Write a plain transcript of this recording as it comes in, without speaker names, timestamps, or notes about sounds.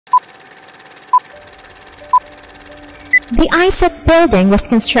The Aisat building was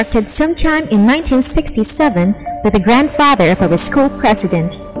constructed sometime in 1967 by the grandfather of our school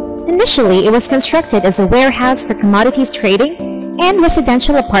president. Initially, it was constructed as a warehouse for commodities trading and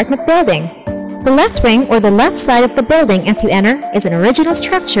residential apartment building. The left wing or the left side of the building as you enter is an original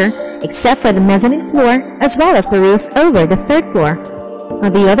structure except for the mezzanine floor as well as the roof over the third floor.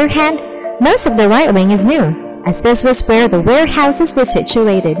 On the other hand, most of the right wing is new, as this was where the warehouses were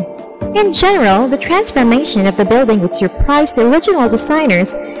situated. In general, the transformation of the building would surprise the original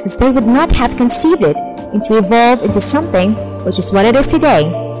designers as they would not have conceived it and to evolve into something which is what it is today.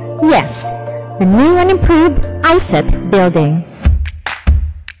 Yes, the new and improved Aisat building.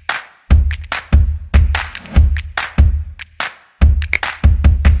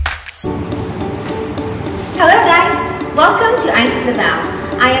 Hello guys! Welcome to Aisat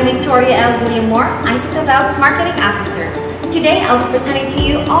Davao. I am Victoria L. Guillamor, Aisat Davao's Marketing Officer. Today, I'll be presenting to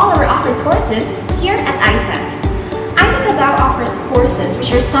you all our offered courses here at Aisat. Aisat Davao offers courses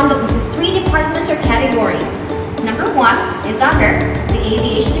which are summed up into 3 departments or categories. Number 1 is under the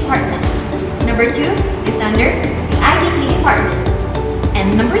Aviation Department. Number 2 is under the IDT Department.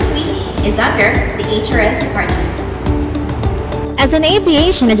 And number 3 is under the HRS Department. As an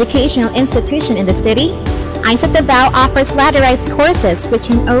aviation educational institution in the city, Aisat Davao offers ladderized courses which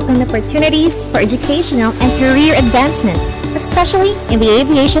can open opportunities for educational and career advancement, especially in the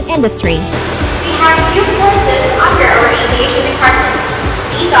aviation industry. We have 2 courses under our aviation department.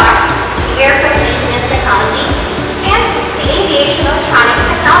 These are the Aircraft Maintenance Technology and the Aviation Electronics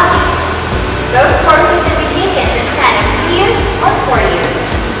Technology. Both courses can be taken in a span of 2 years or 4 years.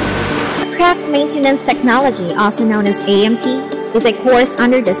 Aircraft Maintenance Technology, also known as AMT, is a course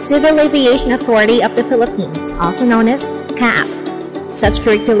under the Civil Aviation Authority of the Philippines, also known as CAAP. Such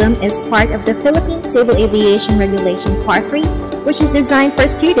curriculum is part of the Philippine Civil Aviation Regulation Part 3, which is designed for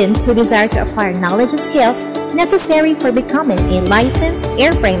students who desire to acquire knowledge and skills necessary for becoming a licensed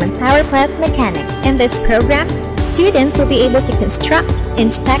airframe and power plant mechanic. In this program, students will be able to construct,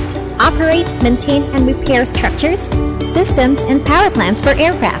 inspect, operate, maintain, and repair structures, systems, and power plants for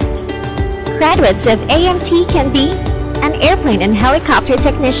aircraft. Graduates of AMT can be an airplane and helicopter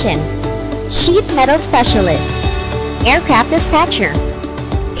technician, sheet metal specialist, aircraft dispatcher,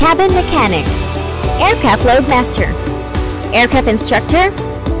 cabin mechanic, aircraft loadmaster, aircraft instructor,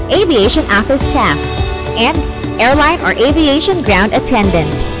 aviation office staff, and airline or aviation ground attendant.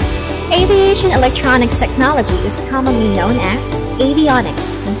 Aviation Electronics Technology is commonly known as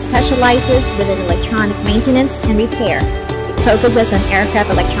Avionics and specializes within electronic maintenance and repair. It focuses on aircraft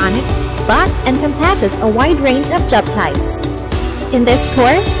electronics, but encompasses a wide range of job types. In this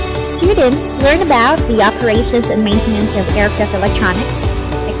course, students learn about the operations and maintenance of aircraft electronics,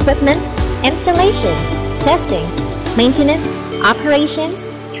 equipment, installation, testing, maintenance, operations,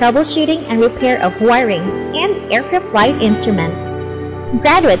 troubleshooting and repair of wiring, and aircraft flight instruments.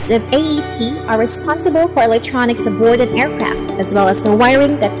 Graduates of AET are responsible for electronics aboard an aircraft, as well as the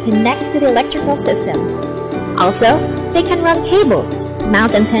wiring that connect to the electrical system. Also, they can run cables,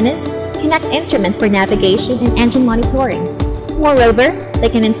 mount antennas, connect instruments for navigation and engine monitoring. Moreover, they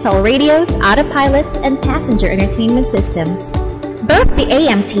can install radios, autopilots, and passenger entertainment systems. Both the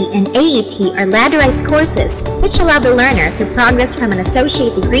AMT and AET are ladderized courses which allow the learner to progress from an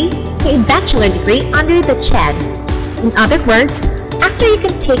associate degree to a bachelor degree under the CHED. In other words, after you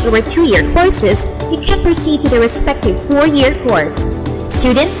can take over 2-year courses, you can proceed to the respective 4-year course.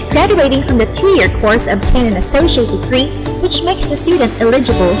 Students graduating from the 2-year course obtain an associate degree, which makes the student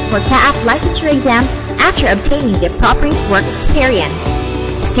eligible for CAAP licensure exam after obtaining the appropriate work experience.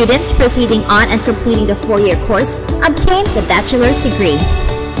 Students proceeding on and completing the 4-year course obtain the bachelor's degree.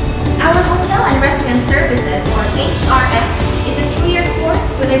 Our Hotel and Restaurant Services, or HRS, is a 2-year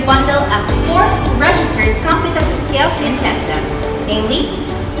course with a bundle of 4 registered competency skills in TESDA, namely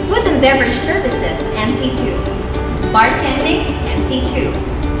Food and Beverage Services, NC2, Bartending, NC2,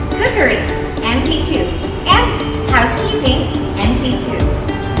 Cookery, NC2, and Housekeeping, NC2.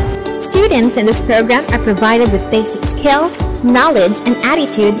 Students in this program are provided with basic skills, knowledge, and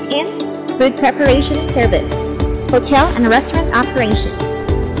attitude in food preparation and service, hotel and restaurant operations,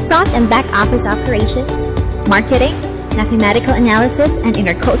 front and back office operations, marketing, mathematical analysis, and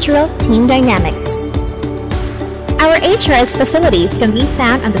intercultural team dynamics. Our HRS facilities can be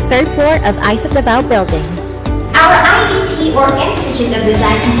found on the 3rd floor of Aisat Davao building. Our IDT, or Institute of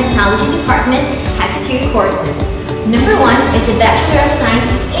Design and Technology Department, has 2 courses. Number 1 is a Bachelor of Science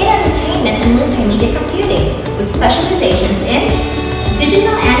in Entertainment and Multimedia Computing with specializations in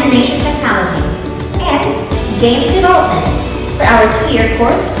Digital Animation Technology and Game Development. For our 2-year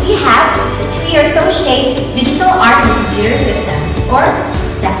course, we have the 2-year Associate Digital Arts and Computer Systems, or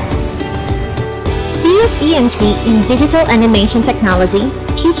AFES. BSc BSEMC in Digital Animation Technology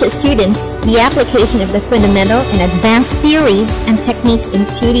teaches students the application of the fundamental and advanced theories and techniques in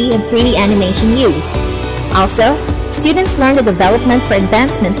 2D and 3D animation use. Also, students learn the development for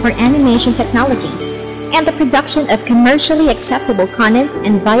advancement for animation technologies and the production of commercially acceptable content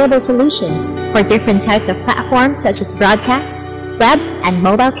and viable solutions for different types of platforms such as broadcast, web, and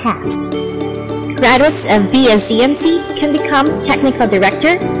mobile cast. Graduates of BSEMC can become technical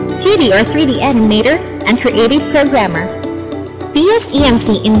director, 2D or 3D animator, and creative programmer.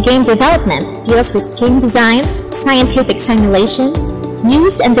 BSEMC in game development deals with game design, scientific simulations,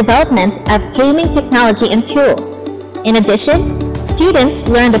 use and development of gaming technology and tools. In addition, students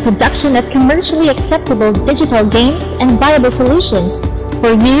learn the production of commercially acceptable digital games and viable solutions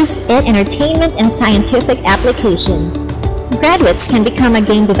for use in entertainment and scientific applications. Graduates can become a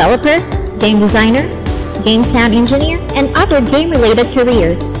game developer, game designer, game sound engineer, and other game-related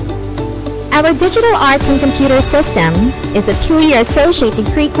careers. Our Digital Arts and Computer Systems is a 2-year associate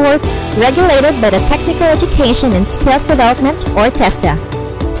degree course regulated by the Technical Education and Skills Development, or TESDA.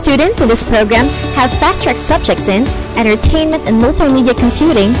 Students in this program have fast-track subjects in Entertainment and Multimedia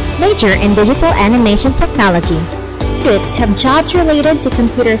Computing, major in Digital Animation Technology. Graduates have jobs related to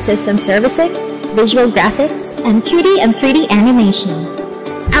computer system servicing, visual graphics, and 2D and 3D animation.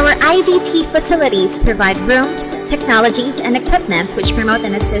 Our IDT facilities provide rooms, technologies, and equipment which promote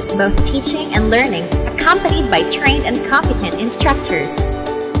and assist both teaching and learning, accompanied by trained and competent instructors.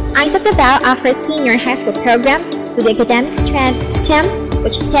 Aisat Davao offers senior high school program with the academic strand STEM,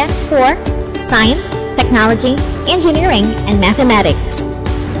 which stands for Science, Technology, Engineering, and Mathematics.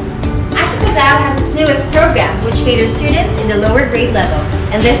 Aisat Davao has its newest program which caters students in the lower grade level,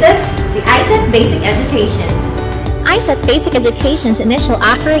 and this is the Aisat Basic Education. Aisat Basic Education's initial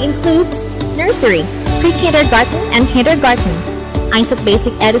offering includes nursery, pre-kindergarten, and kindergarten. Aisat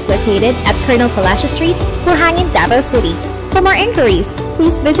Basic Ed is located at Colonel Palacio Street, Buhangin, Davao City. For more inquiries,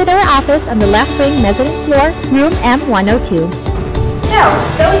 please visit our office on the left wing mezzanine floor, room M102. So,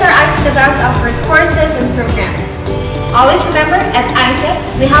 those are Aisat Davao's offered courses and programs. Always remember, at Aisat,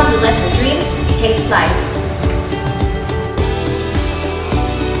 we help you let your dreams take flight.